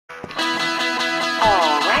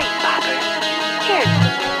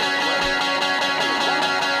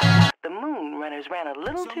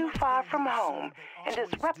from home and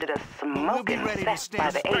disrupted a smoking set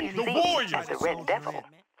by the AC at the Red Devil.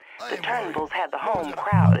 The Turnbulls had the home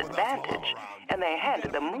crowd advantage, and they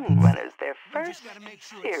handed the Moonrunners their first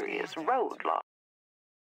serious roadblock.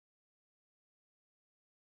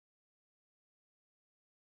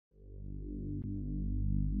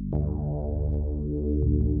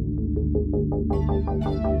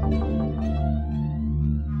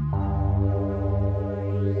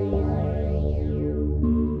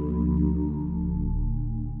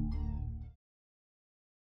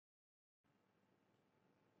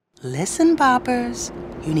 Listen, boppers.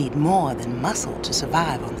 You need more than muscle to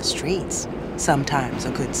survive on the streets. Sometimes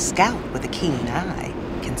a good scout with a keen eye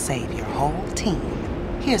can save your whole team.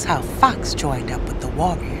 Here's how Fox joined up with the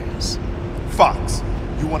Warriors. Fox,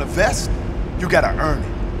 you want a vest? You gotta earn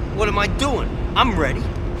it. What am I doing? I'm ready.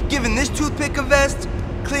 Giving this toothpick a vest?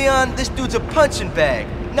 Cleon, this dude's a punching bag,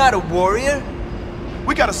 not a warrior.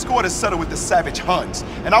 We got a score to settle with the Savage Huns,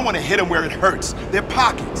 and I want to hit them where it hurts, their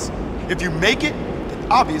pockets. If you make it,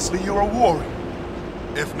 then obviously you're a warrior.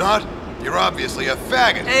 If not, you're obviously a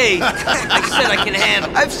faggot. Hey, I said I can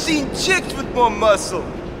handle. I've seen chicks with more muscle.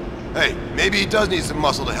 Hey, maybe he does need some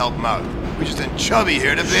muscle to help him out. We just sent Chubby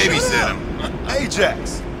here to babysit him.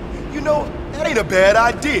 Ajax, you know, that ain't a bad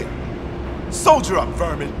idea. Soldier up,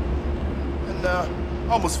 vermin. And,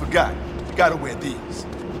 almost forgot. You gotta wear these.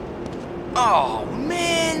 Oh,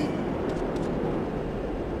 man.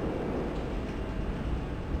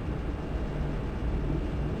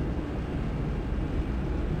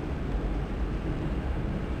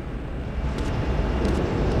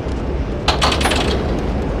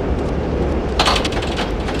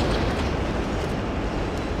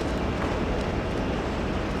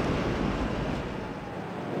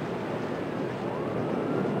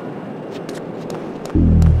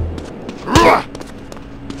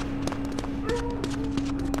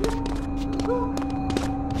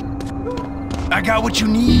 I got what you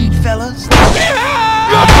need, fellas.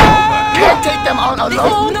 Can't take them on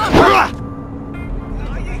alone.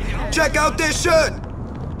 Check out this shirt.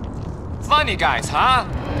 Funny guys, huh?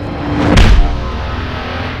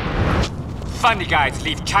 Funny guys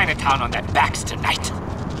leave Chinatown on their backs tonight.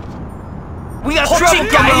 We got trouble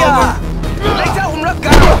coming over.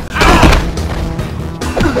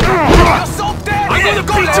 I'm gonna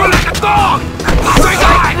beat you like a dog!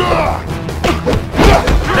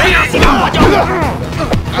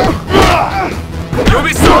 You'll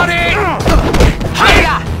be sorry!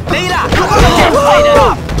 Leila! Get fighting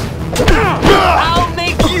up! I'll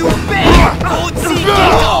make you beg!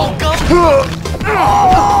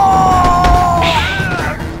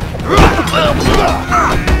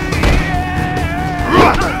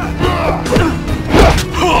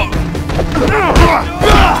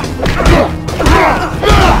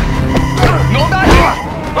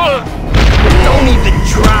 Don't even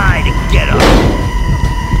try to get up!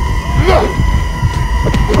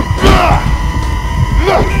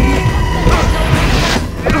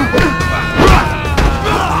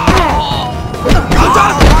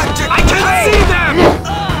 I can see them!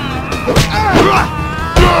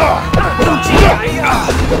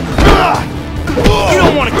 You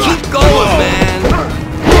don't want to keep going, man!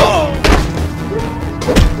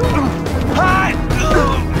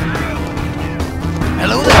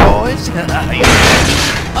 Hello there, boys.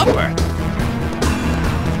 Upper.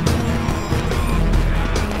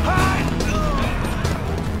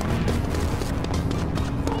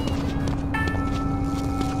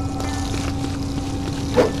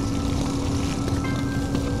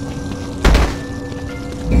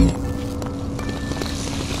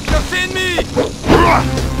 Defend me!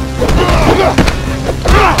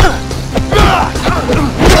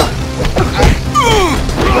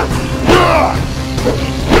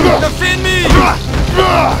 Defend me!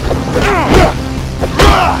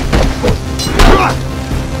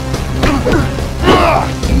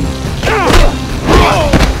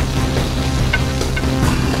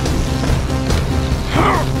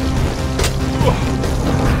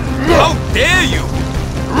 How dare you!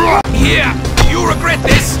 Yeah, you regret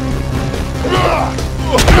this!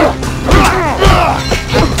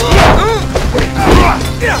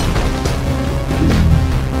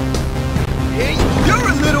 Hey, you're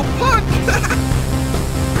a little punk!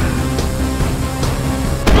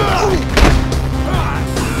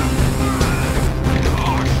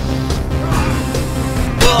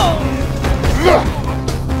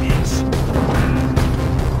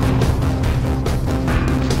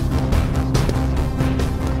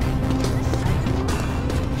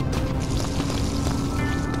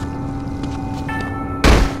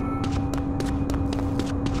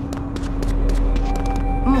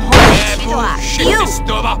 Shit, this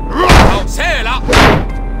stuff up!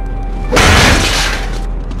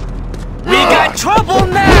 We got trouble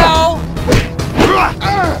now!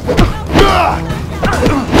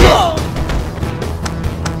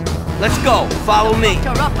 Let's go. Follow me.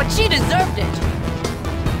 Her up, but she deserved it.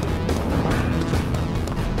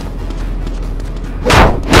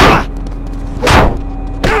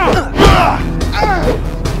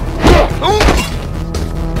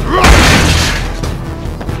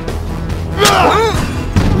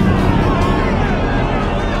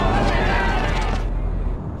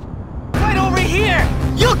 Right over here!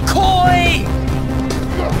 You coy!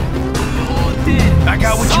 I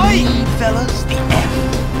got what you need, fellas. The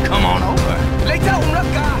F. Come on over.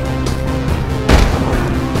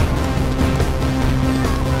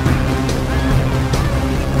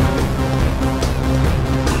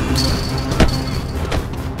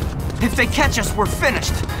 If they catch us, we're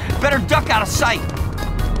finished. Better duck out of sight.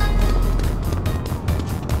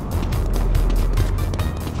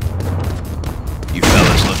 You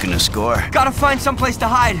fellas looking to score? Gotta find someplace to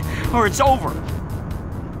hide, or it's over.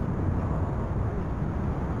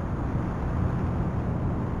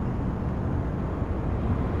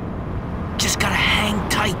 Just gotta hang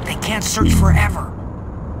tight. They can't search forever.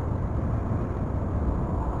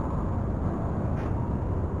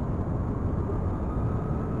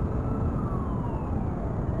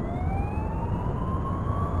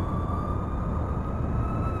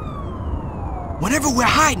 Whenever we're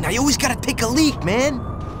hiding, I always gotta take a leak, man.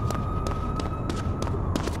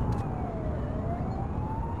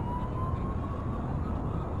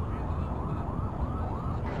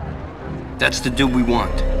 That's the dude we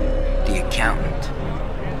want. The accountant.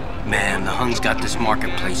 Man, the Hun's got this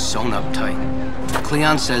marketplace sewn up tight.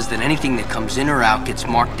 Cleon says that anything that comes in or out gets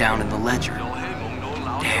marked down in the ledger.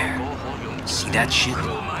 There. See that shit?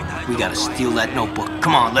 We gotta steal that notebook.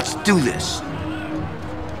 Come on, let's do this.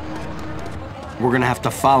 We're gonna have to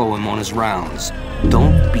follow him on his rounds.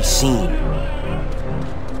 Don't be seen.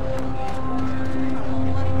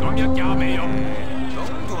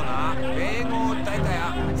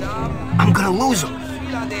 I'm gonna lose him.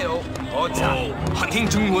 行天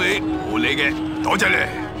總會和你嘅，多謝你。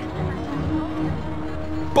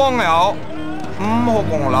幫友，唔好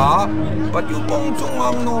講啦，不要講中啱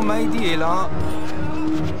糯米啲嘢啦。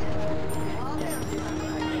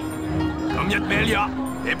今日咩料？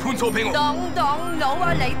你判數俾我。當佬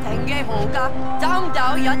啊！你停嘅號價，爭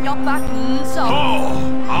到150。哦，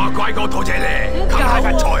阿貴哥多謝你，梗係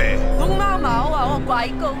發財。好啱冇啊！我貴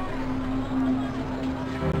哥。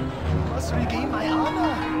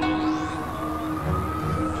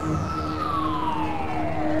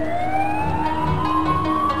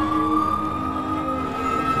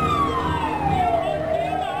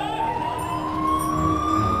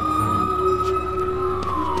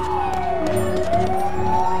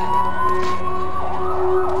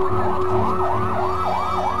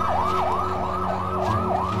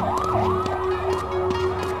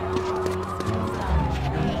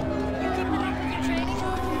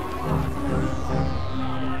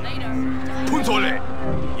判錯你，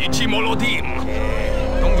熱刺冇攞添。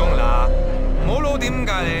東總嗱，冇攞點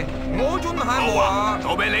解你？我仲係冇啊！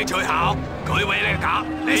我俾你隨考，佢為你搞，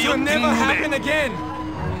你要點咩？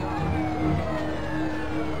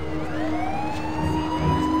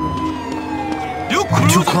 I'm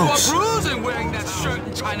too close.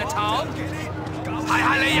 睇下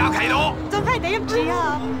你有幾多？真係對唔住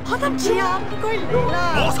啊！我對唔住啊！唔該你啦。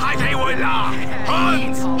冇晒機會啦！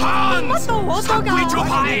乜到我多㗎？唔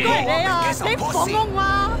該你啊！你放我啊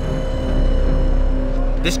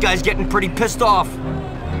This guy's getting pretty pissed off.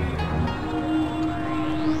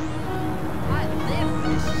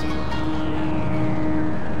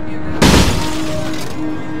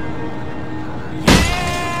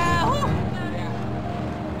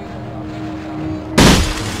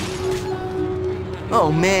 Oh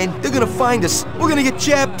man, they're gonna find us. We're gonna get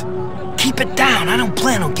jabbed. Keep it down. I don't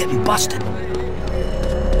plan on getting busted.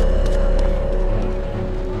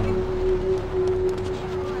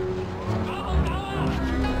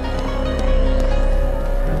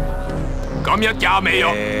咁一架未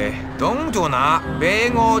用。東做那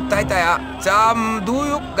俾我睇睇啊，站都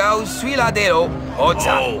喐夠水啦地路，我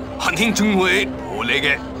查。行天總會和你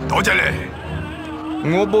嘅，多謝你。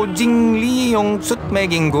我部經理用出咩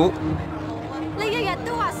見過？你日日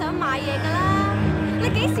都話想買嘢㗎啦，你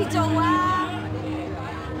幾時做啊？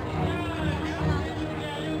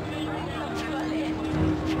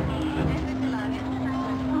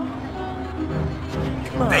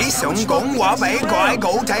你想講話俾鬼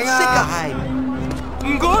佬聽啊！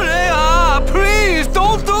唔該你啊 ，Please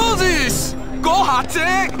don't do this。嗰下啫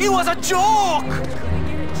 ，It was a joke。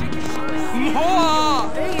唔好啊！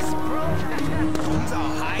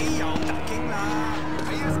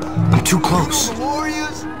 too close.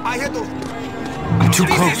 Warriors, I had those. I'm too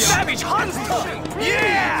close. Savage hunter.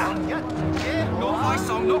 Yeah.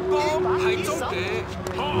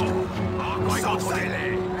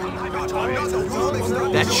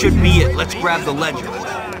 That should be it. Let's grab the ledger.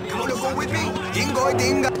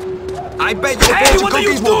 I bet your Hey, what are you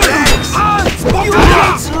cookies will doing? dance. Hans! You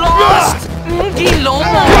kids lost!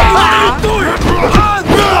 Giloma!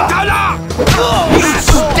 You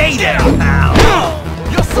stay there now!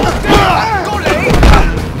 You're so dead! Go late!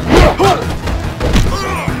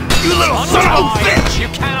 You little son of a bitch! You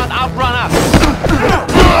cannot outrun us!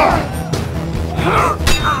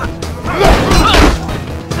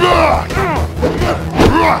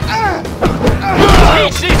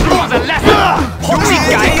 Teach these fools a lesson! Holy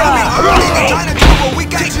guy! We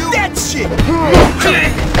got you! That shit!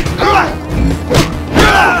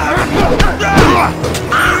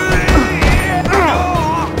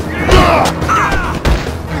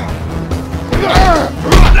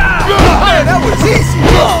 That was easy!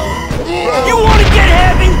 You wanna get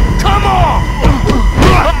heavy? Come on!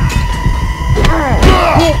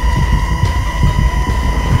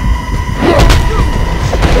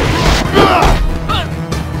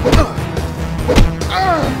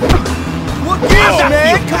 What gives,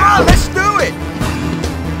 man? Come on, let's do it!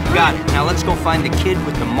 Got it. Now let's go find the kid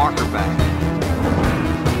with the marker bag.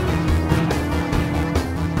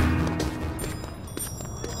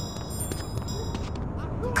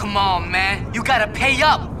 Come on, man. You gotta pay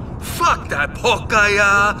up. Fuck that poor guy.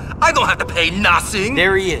 I don't have to pay nothing.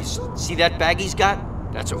 There he is. See that bag he's got?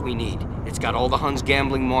 That's what we need. It's got all the Huns'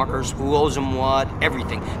 gambling markers, who owes him what,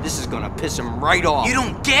 everything. This is gonna piss him right off. You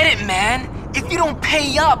don't get it, man. If you don't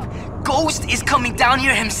pay up, Ghost is coming down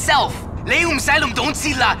here himself.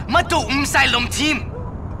 Team.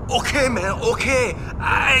 Okay, man, okay.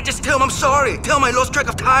 I just tell him I'm sorry. Tell him I lost track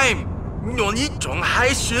of time.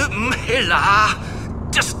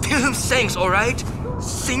 Just tell him thanks, alright?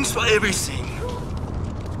 Thanks for everything.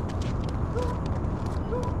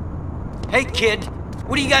 Hey, kid.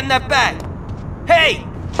 What do you got in that bag? Hey!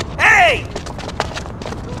 Hey!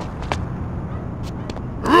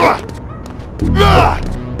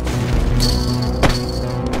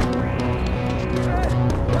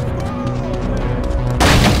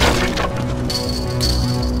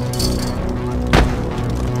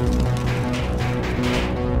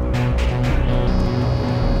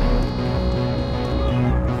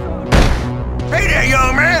 Hey there,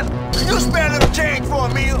 young man! Can you spare a little change for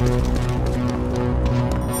a meal?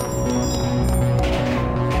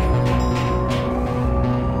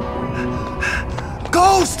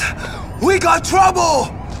 Ghost! We got trouble!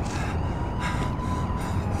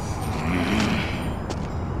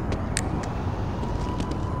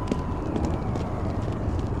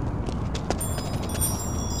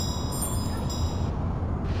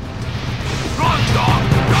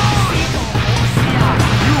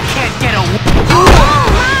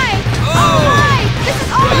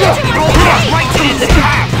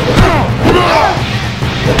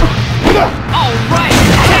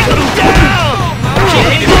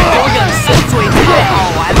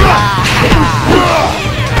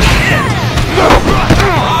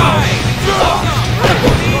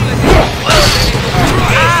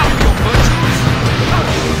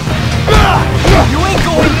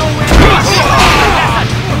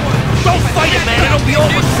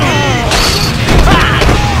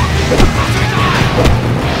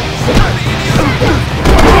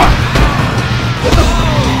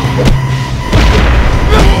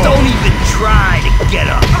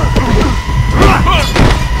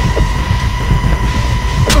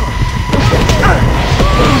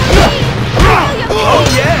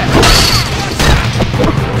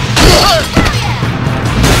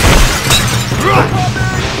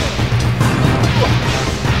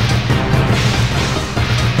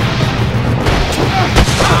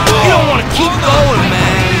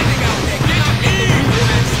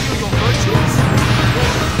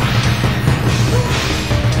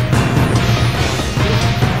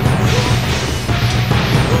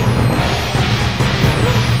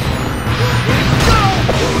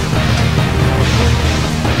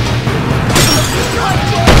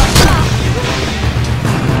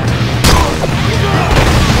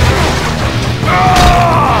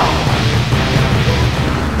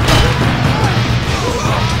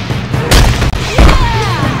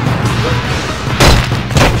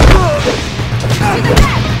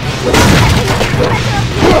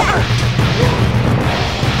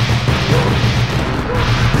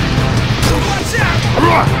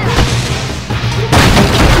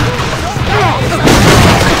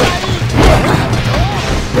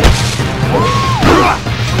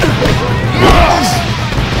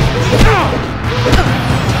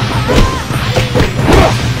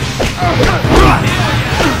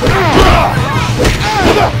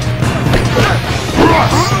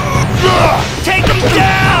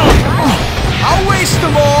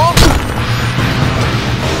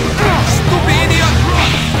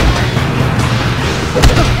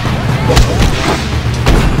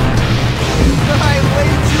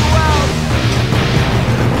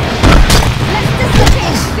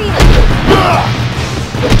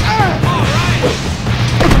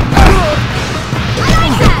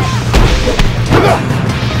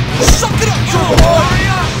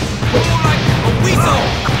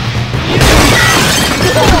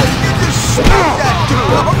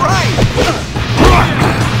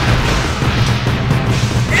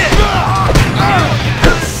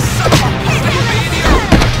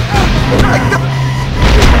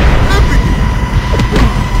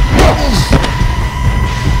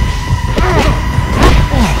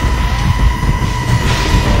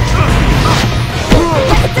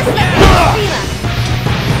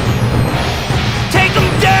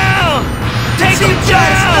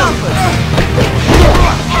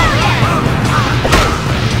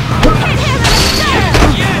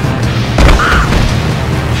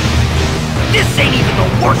 This ain't even the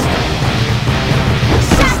worst.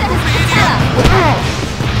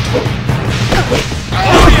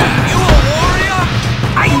 Oh yeah, you a warrior?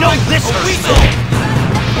 I know this hurts.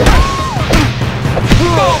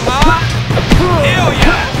 Go, man! Hell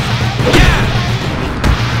yeah! Yeah!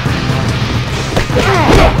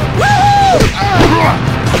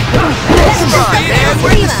 Man,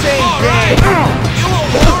 we're the same thing. You a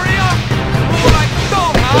warrior? More like go,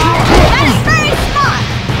 man! That is very smart!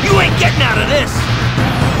 You ain't getting out of this.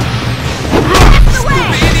 That's the way!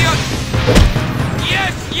 Idiot!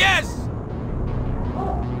 Yes, yes!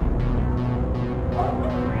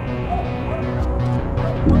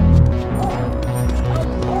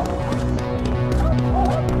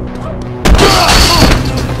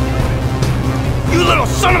 You little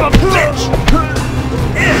son of a bitch!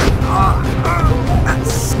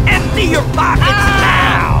 Empty your pockets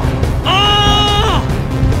now!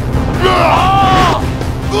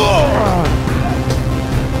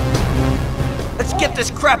 Let's get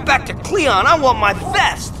this crap back to Cleon. I want my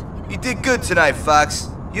vest! You did good tonight, Fox.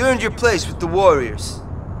 You earned your place with the Warriors.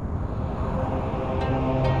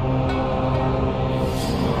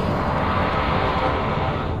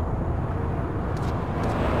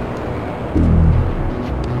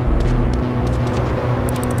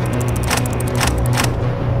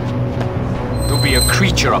 To be a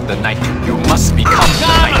creature of the night, you must become the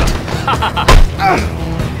night.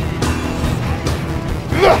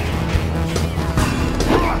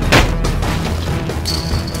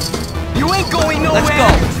 You ain't going nowhere! Let's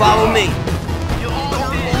go. Follow me.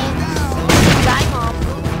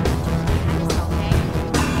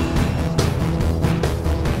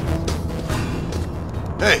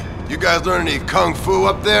 Hey, you guys learn any kung fu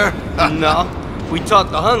up there? No. We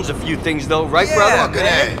taught the Huns a few things, though, right, brother? Fucking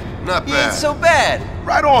A. Not He bad. ain't so bad.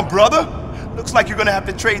 Right on, brother. Looks like you're gonna have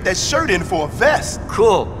to trade that shirt in for a vest.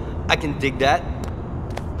 Cool. I can dig that.